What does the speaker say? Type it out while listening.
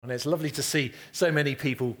And it's lovely to see so many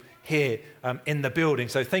people here in the building.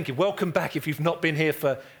 So thank you. Welcome back if you've not been here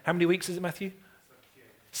for, how many weeks is it, Matthew?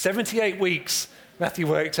 78 weeks. Matthew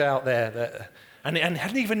worked out there. And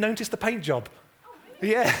hadn't even noticed the paint job.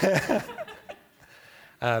 Yeah.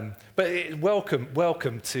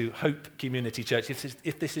 Welcome to Hope Community Church.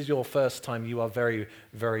 If this is your first time, you are very,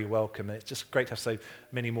 very welcome. It's just great to have so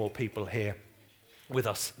many more people here with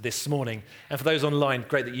us this morning. And for those online,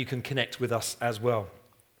 great that you can connect with us as well.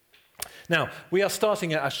 Now, we are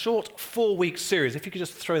starting a short 4-week series. If you could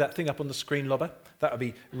just throw that thing up on the screen, Lobber, that would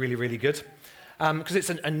be really, really good. Because it's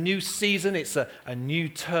a new season, it's a new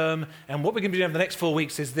term, and what we're going to be doing over the next 4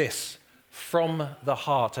 weeks is this, From the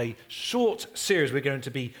Heart, a short series we're going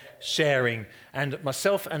to be sharing, and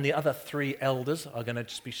myself and the other 3 elders are going to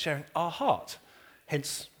just be sharing our heart,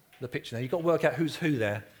 hence the picture there. You've got to work out who's who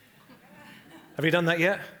there. Have you done that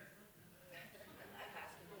yet?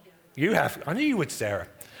 You have. I knew you would, Sarah.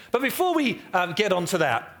 But before we get on to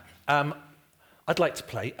that, I'd like to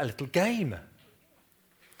play a little game.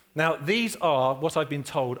 Now, these are, what I've been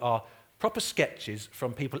told, are proper sketches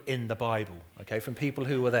from people in the Bible, okay, from people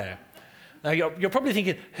who were there. Now, you're probably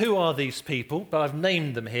thinking, who are these people? But I've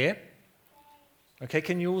named them here. Okay,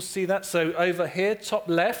 can you all see that? So over here, top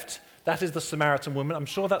left, that is the Samaritan woman. I'm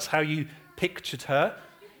sure that's how you pictured her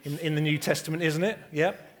in the New Testament, isn't it?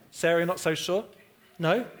 Yeah? Sarah, you're not so sure?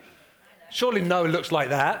 No? Surely Noah looks like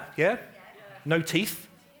that, yeah? No teeth.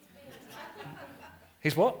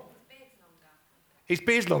 His what? His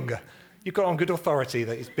beard's longer. You've got on good authority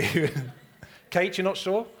that his beard... Kate, you're not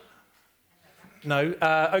sure? No.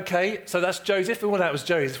 Okay, so that's Joseph. Well, that was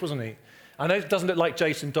Joseph, wasn't he? I know it doesn't look like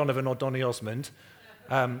Jason Donovan or Donny Osmond,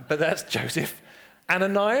 but that's Joseph.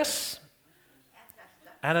 Ananias.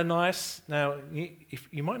 Ananias. Now,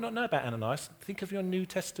 you might not know about Ananias. Think of your New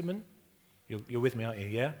Testament. You're with me, aren't you?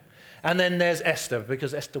 Yeah? And then there's Esther,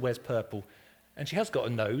 because Esther wears purple. And she has got a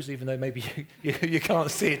nose, even though maybe you can't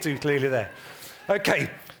see it too clearly there. Okay,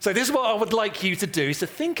 so this is what I would like you to do, is to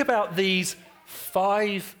think about these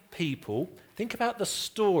 5 people. Think about the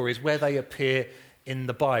stories where they appear in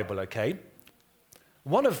the Bible, okay?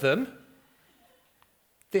 One of them,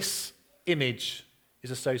 this image is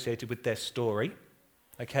associated with their story,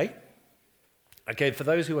 okay? Again, for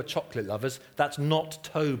those who are chocolate lovers, that's not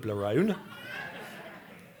Toblerone.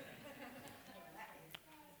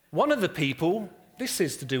 One of the people, this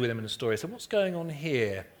is to do with them in the story. So what's going on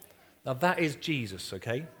here? Now that is Jesus,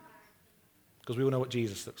 okay? Because we all know what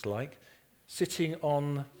Jesus looks like. Sitting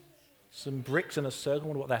on some bricks in a circle. I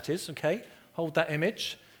wonder what that is, okay? Hold that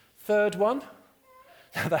image. Third one.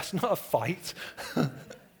 Now that's not a fight.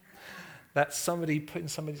 That's somebody putting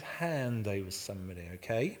somebody's hand over somebody,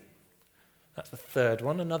 okay? That's the third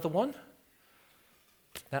one. Another one.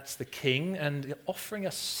 That's the king and offering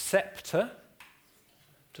a scepter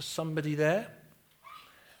to somebody there.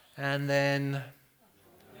 And then...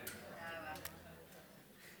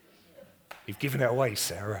 You've given it away,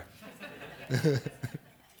 Sarah.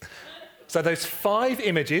 So those 5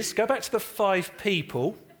 images, go back to the 5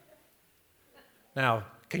 people. Now,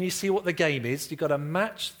 can you see what the game is? You've got to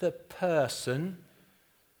match the person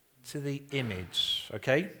to the image,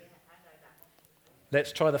 okay?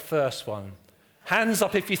 Let's try the first one. Hands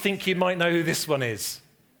up if you think you might know who this one is.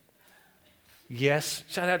 Yes.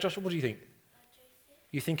 Shout out, Joshua, what do you think?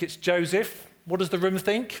 You think it's Joseph? What does the room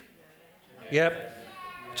think? Yep.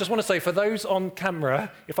 Just want to say, for those on camera,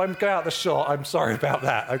 if I go out the shot, I'm sorry about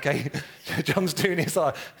that, okay? John's doing his...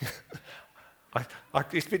 it's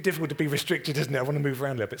a bit difficult to be restricted, isn't it? I want to move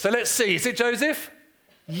around a little bit. So let's see. Is it Joseph?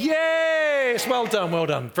 Yes! Well done, well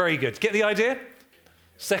done. Very good. Get the idea?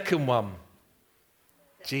 Second one.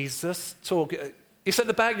 Jesus, talk. Is at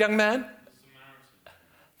the back, young man?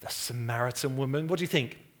 The Samaritan woman. What do you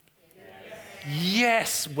think?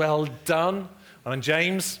 Yes, well done. And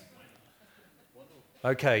James?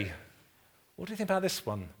 Okay. What do you think about this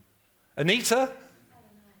one? Anita?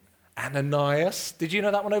 Ananias. Did you know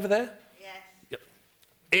that one over there? Yes.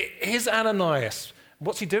 It is Ananias.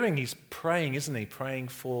 What's he doing? He's praying, isn't he? Praying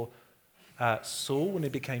for Saul when he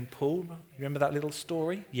became Paul. Remember that little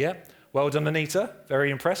story? Yeah. Well done, Anita. Very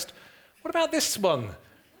impressed. What about this one?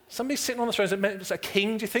 Somebody sitting on the throne. Is it a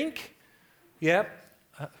king, do you think? Yeah.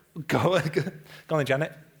 Go on,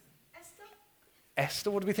 Janet.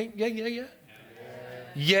 Esther, what do we think? Yeah.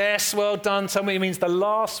 Yes, well done. Tell me it means the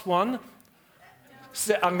last one.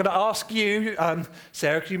 I'm going to ask you,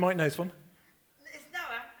 Sarah, because you might know this one. It's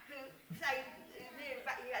Noah who knew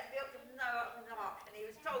that he had built Noah an ark, and he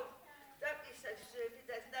was told, don't be so stupid,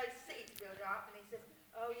 there's no sea to build an ark. And he says,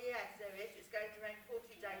 oh yes, there is. It's going to rain 40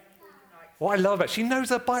 days and 40 nights. What I love about it, she knows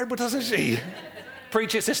her Bible, doesn't she?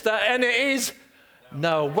 Preach it, sister. And it is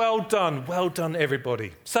No, well done,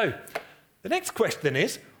 everybody. So, the next question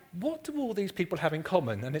is, what do all these people have in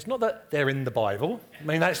common? And it's not that they're in the Bible. I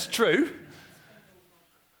mean, that's true.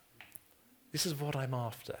 This is what I'm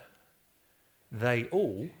after. They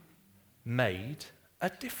all made a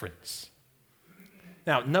difference.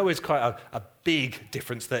 Now, Noah's quite a big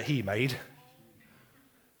difference that he made.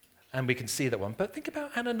 And we can see that one. But think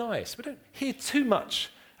about Ananias. We don't hear too much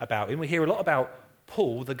about him. We hear a lot about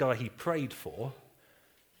Paul, the guy he prayed for.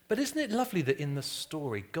 But isn't it lovely that in the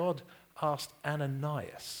story, God asked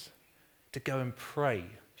Ananias to go and pray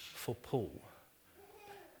for Paul?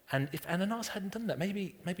 And if Ananias hadn't done that,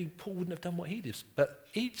 maybe Paul wouldn't have done what he did. But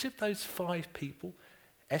each of those 5 people,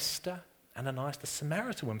 Esther, Ananias, the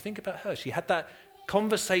Samaritan woman, think about her. She had that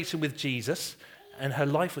conversation with Jesus, and her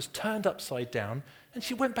life was turned upside down. And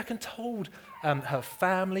she went back and told her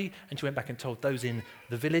family, and she went back and told those in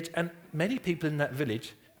the village. And many people in that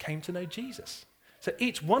village came to know Jesus. So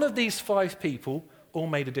each one of these 5 people all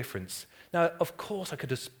made a difference. Now, of course, I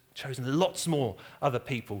could have chosen lots more other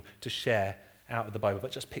people to share out of the Bible,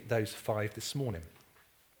 but just pick those 5 this morning.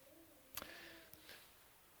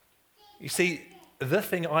 You see, the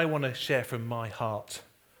thing I want to share from my heart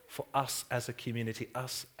for us as a community,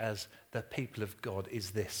 us as the people of God,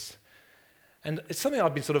 is this. And it's something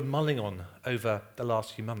I've been sort of mulling on over the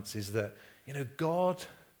last few months, is that, God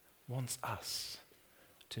wants us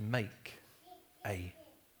to make a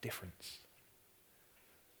difference.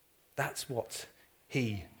 That's what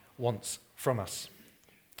he wants from us.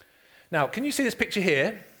 Now, can you see this picture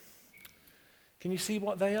here? Can you see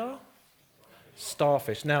what they are?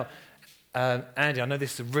 Starfish. Now, Andy, I know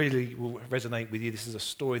this really will resonate with you. This is a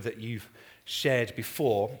story that you've shared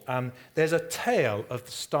before. There's a tale of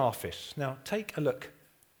the starfish. Now, take a look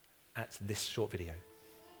at this short video.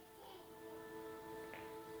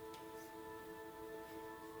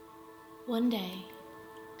 One day,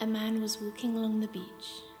 a man was walking along the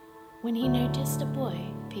beach when he noticed a boy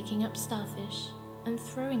picking up starfish and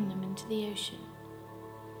throwing them into the ocean.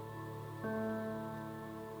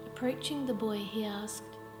 Approaching the boy, he asked,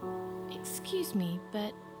 "Excuse me,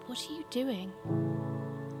 but what are you doing?"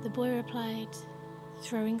 The boy replied,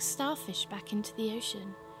 "Throwing starfish back into the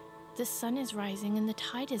ocean. The sun is rising and the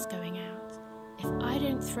tide is going out. If I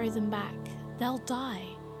don't throw them back, they'll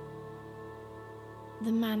die."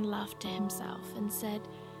 The man laughed to himself and said,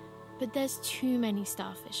 "But there's too many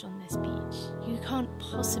starfish on this beach. You can't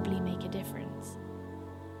possibly make a difference."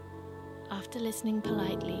 After listening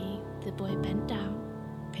politely, the boy bent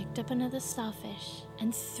down, picked up another starfish,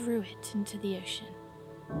 and threw it into the ocean.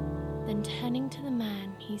 Then turning to the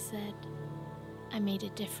man, he said, "I made a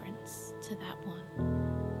difference to that one."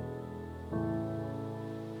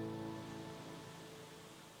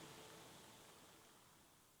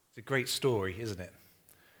 It's a great story, isn't it?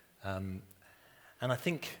 And I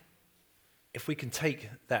think if we can take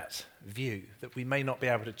that view, that we may not be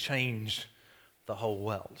able to change the whole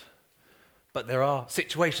world, but there are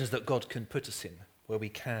situations that God can put us in where we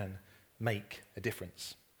can make a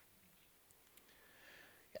difference.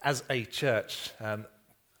 As a church,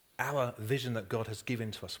 our vision that God has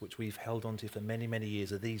given to us, which we've held on to for many, many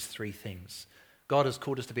years, are these 3 things. God has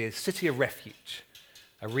called us to be a city of refuge,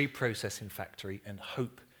 a reprocessing factory, and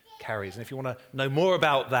hope carriers. And if you want to know more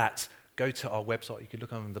about that, go to our website. You can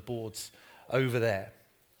look on the boards over there.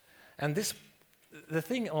 And the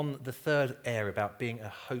thing on the 3rd area about being a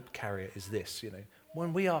hope carrier is this,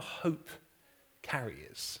 when we are hope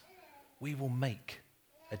carriers, we will make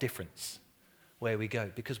a difference where we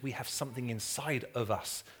go, because we have something inside of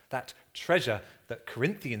us. That treasure that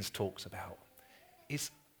Corinthians talks about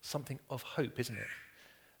is something of hope, isn't it?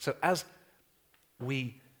 So as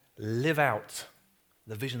we live out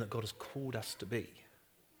the vision that God has called us to be,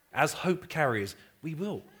 as hope carriers, we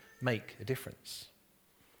will make a difference.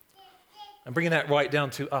 And bringing that right down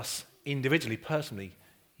to us individually, personally,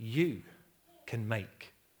 you can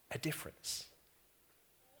make a difference.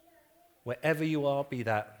 Wherever you are, be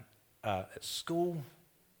that at school,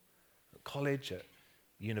 at college, at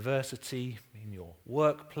university, in your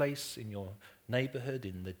workplace, in your neighborhood,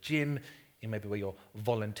 in the gym, in maybe where you're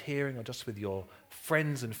volunteering or just with your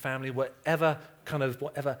friends and family, whatever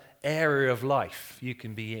area of life you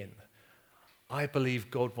can be in. I believe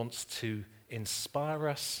God wants to inspire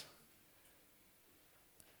us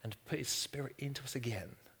and put his Spirit into us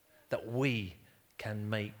again, that we can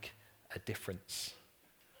make a difference.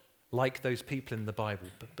 Like those people in the Bible,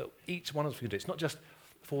 but each one of us can do it. It's not just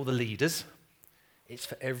for the leaders, it's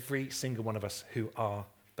for every single one of us who are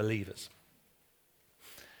believers.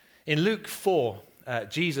 In Luke 4,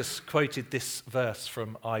 Jesus quoted this verse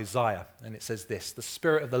from Isaiah, and it says this: "The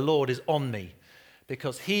Spirit of the Lord is on me,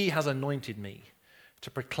 because he has anointed me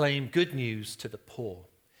to proclaim good news to the poor.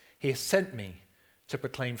 He has sent me to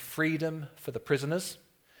proclaim freedom for the prisoners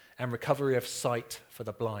and recovery of sight for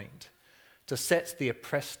the blind, to set the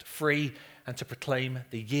oppressed free and to proclaim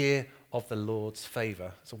the year of the Lord's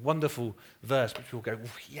favor. It's a wonderful verse which we'll go,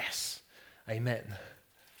 yes, amen.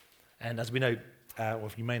 And as we know, or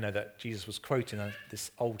you may know that Jesus was quoting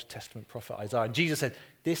this Old Testament prophet Isaiah. And Jesus said,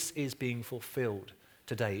 this is being fulfilled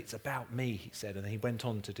today. It's about me, he said. And he went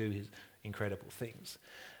on to do his incredible things.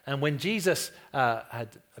 And when Jesus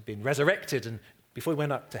had been resurrected and before he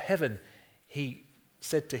went up to heaven, he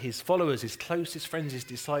said to his followers, his closest friends, his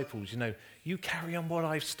disciples, you carry on what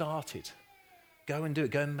I've started. Go and do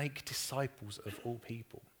it. Go and make disciples of all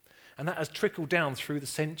people. And that has trickled down through the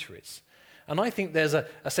centuries. And I think there's a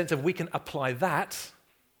sense of we can apply that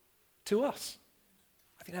to us.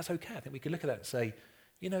 I think that's okay. I think we can look at that and say,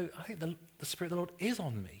 I think the Spirit of the Lord is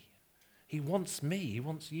on me. He wants me, he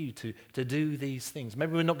wants you to do these things.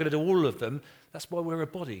 Maybe we're not going to do all of them. That's why we're a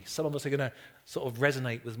body. Some of us are going to sort of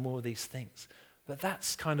resonate with more of these things. But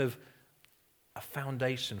that's kind of a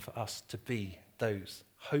foundation for us to be those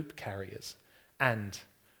hope carriers and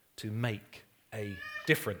to make a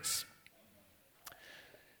difference.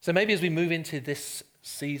 So maybe as we move into this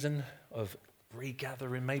season of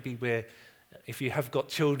regathering, maybe if you have got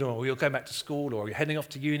children or you're going back to school or you're heading off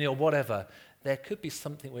to uni or whatever, there could be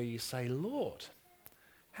something where you say, Lord,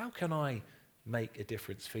 how can I make a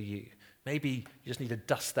difference for you? Maybe you just need to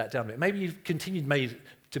dust that down a bit. Maybe you've continued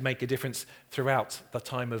to make a difference throughout the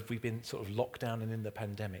time of we've been sort of locked down and in the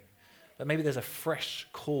pandemic. But maybe there's a fresh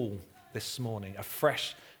call this morning, a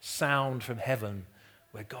fresh sound from heaven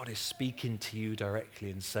where God is speaking to you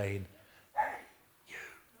directly and saying, hey, you,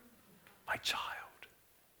 my child,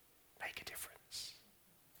 make a difference.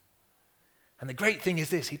 And the great thing is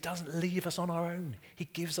this, he doesn't leave us on our own. He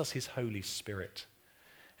gives us his Holy Spirit.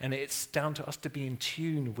 And it's down to us to be in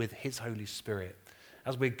tune with his Holy Spirit.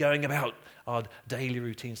 As we're going about our daily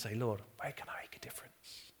routine, say, Lord, where can I make a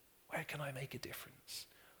difference? Where can I make a difference?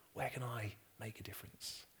 Where can I make a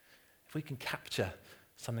difference? If we can capture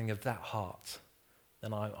something of that heart,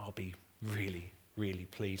 then I'll be really, really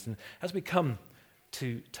pleased. And as we come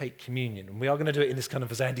to take communion, and we are going to do it in this kind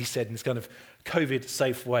of, as Andy said, in this kind of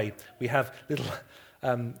COVID-safe way. We have little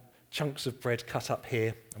chunks of bread cut up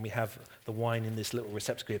here, and we have the wine in this little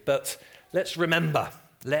receptacle here. But let's remember,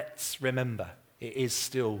 it is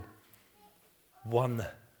still one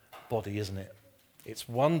body, isn't it? It's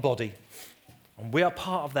one body, and we are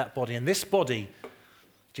part of that body. And this body,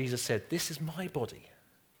 Jesus said, this is my body.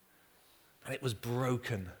 And it was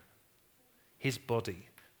broken. His body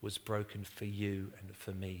was broken for you and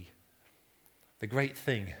for me. The great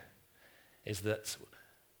thing is that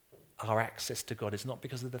our access to God is not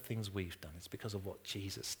because of the things we've done. It's because of what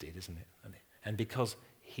Jesus did, isn't it? And because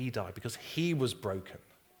he died, because he was broken,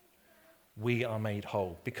 we are made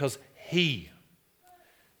whole. Because he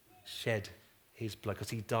shed his blood, because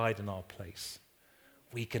he died in our place,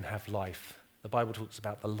 we can have life. The Bible talks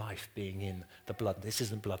about the life being in the blood. This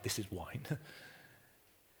isn't blood, this is wine.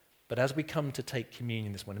 But as we come to take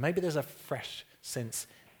communion this morning, maybe there's a fresh sense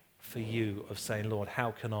for you of saying, Lord,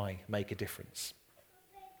 how can I make a difference?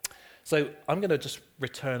 So I'm going to just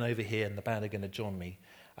return over here, and the band are going to join me.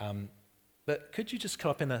 But could you just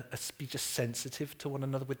come up be just sensitive to one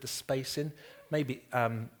another with the spacing? Maybe, I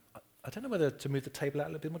don't know whether to move the table out a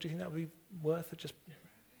little bit more. Do you think that would be worth it? Just,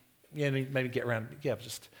 maybe get around. Yeah,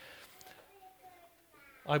 just...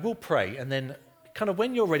 I will pray, and then kind of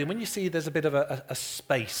when you're ready, when you see there's a bit of a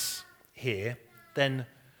space here, then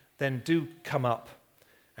do come up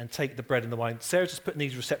and take the bread and the wine. Sarah's just putting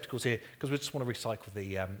these receptacles here because we just want to recycle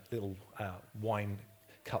the little wine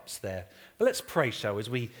cups there. But let's pray, shall we, as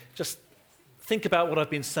we just think about what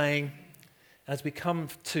I've been saying, as we come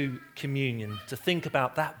to communion, to think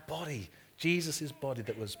about that body, Jesus' body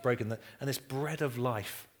that was broken, and this bread of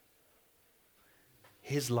life,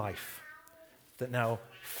 his life, that now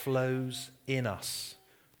flows in us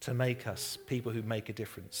to make us people who make a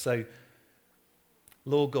difference. So,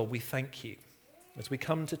 Lord God, we thank you. As we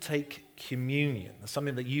come to take communion,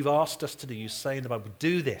 something that you've asked us to do, you say in the Bible,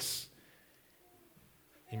 do this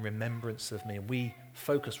in remembrance of me. And we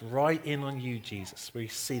focus right in on you, Jesus. We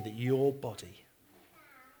see that your body,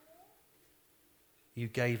 you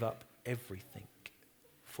gave up everything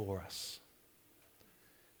for us.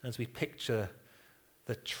 As we picture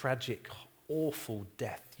the tragic, awful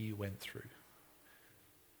death you went through,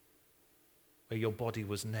 where your body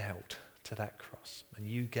was nailed to that cross, and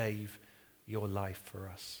you gave your life for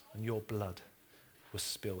us, and your blood was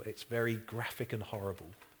spilled. It's very graphic and horrible,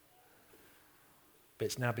 but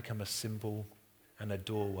it's now become a symbol and a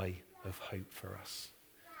doorway of hope for us.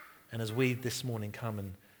 And as we this morning come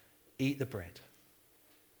and eat the bread,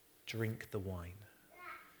 drink the wine,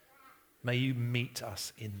 may you meet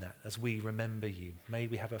us in that as we remember you. May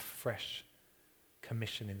we have a fresh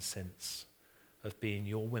commissioning sense of being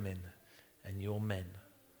your women and your men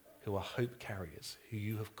who are hope carriers, who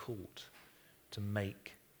you have called to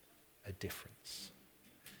make a difference.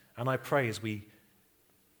 And I pray as we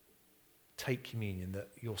take communion that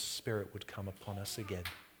your Spirit would come upon us again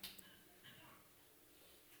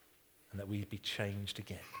and that we'd be changed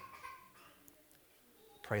again.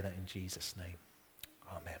 Pray that in Jesus' name.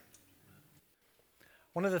 Amen.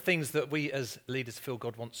 One of the things that we as leaders feel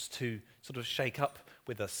God wants to sort of shake up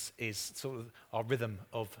with us is sort of our rhythm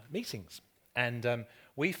of meetings. And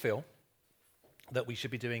we feel that we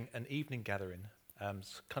should be doing an evening gathering,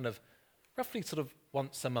 kind of roughly sort of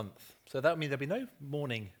once a month. So that would mean there'll be no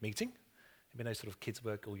morning meeting. There'll be no sort of kids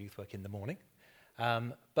work or youth work in the morning.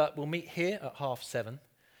 But we'll meet here at 7:30.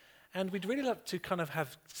 And we'd really love to kind of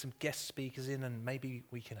have some guest speakers in, and maybe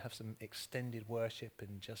we can have some extended worship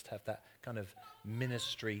and just have that kind of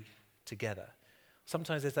ministry together.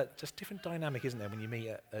 Sometimes there's that just different dynamic, isn't there, when you meet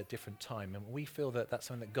at a different time. And we feel that that's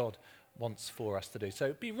something that God wants for us to do. So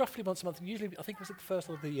it'd be roughly once a month. Usually, I think it was at the first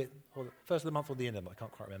of the year, or the first of the month or the end of the month. I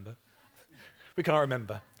can't quite remember. We can't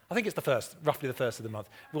remember. I think it's the first, roughly the first of the month.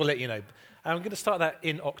 We'll let you know. I'm going to start that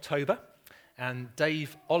in October. And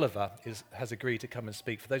Dave Oliver has agreed to come and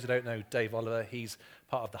speak. For those who don't know Dave Oliver, he's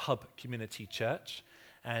part of the Hub Community Church.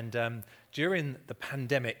 And during the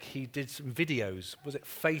pandemic, he did some videos. Was it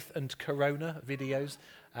Faith and Corona videos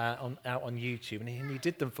out on YouTube? And he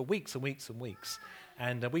did them for weeks and weeks and weeks.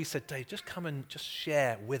 And we said, Dave, just come and just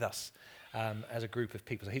share with us as a group of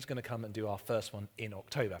people. So he's going to come and do our first one in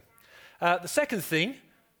October. The second thing,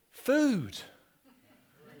 food.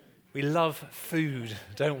 We love food,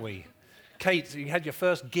 don't we? Kate, you had your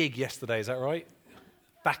first gig yesterday, is that right?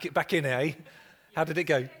 Back in, eh? How did it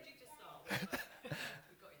go?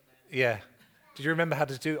 Yeah. Did you remember how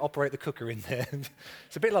to operate the cooker in there?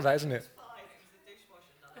 It's a bit like that, isn't it?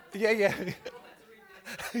 Yeah.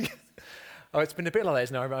 Oh, it's been a bit like that,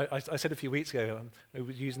 isn't it? I said a few weeks ago, we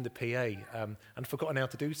were using the PA and forgotten how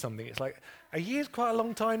to do something. It's like, a year's quite a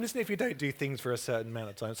long time, isn't it, if you don't do things for a certain amount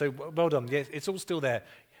of time? So well done. Yeah, it's all still there.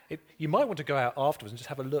 You might want to go out afterwards and just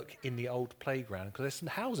have a look in the old playground, because there's some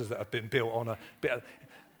houses that have been built on a bit.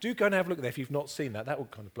 Do go and have a look there if you've not seen that. That will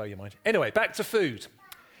kind of blow your mind. Anyway, back to food.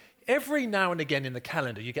 Every now and again in the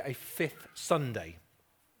calendar, you get a fifth Sunday.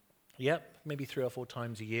 Yep, maybe 3 or 4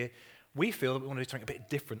 times a year. We feel that we want to do something a bit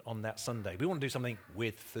different on that Sunday. We want to do something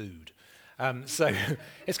with food. So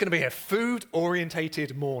it's going to be a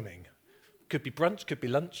food-orientated morning. Could be brunch, could be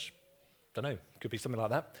lunch. Don't know. Could be something like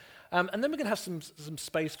that. And then we're going to have some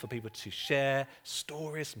space for people to share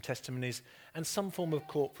stories, some testimonies, and some form of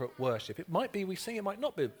corporate worship. It might be we sing, it might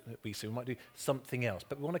not be we sing, we might do something else.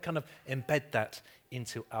 But we want to kind of embed that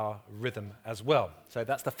into our rhythm as well. So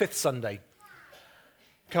that's the fifth Sunday.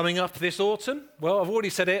 Coming up this autumn, well, I've already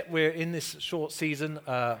said it, we're in this short season,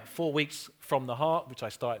 4 weeks from the heart, which I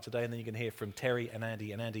started today, and then you can hear from Terry and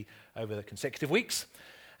Andy over the consecutive weeks.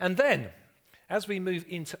 And then, as we move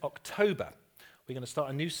into October, we're going to start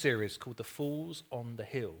a new series called The Fools on the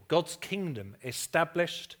Hill. God's kingdom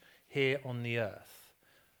established here on the earth.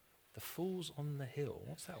 The Fools on the Hill,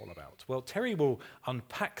 what's that all about? Well, Terry will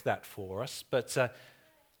unpack that for us, but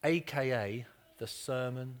AKA the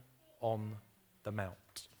Sermon on the Mount.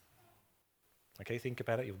 Okay, think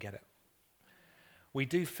about it, you'll get it. We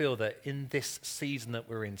do feel that in this season that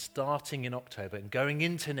we're in, starting in October and going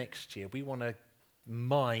into next year, we want to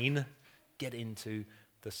get into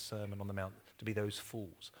the Sermon on the Mount, to be those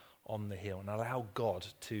fools on the hill and allow God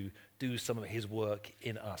to do some of his work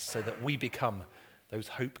in us so that we become those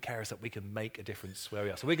hope carriers that we can make a difference where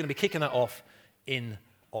we are. So we're going to be kicking that off in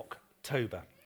October.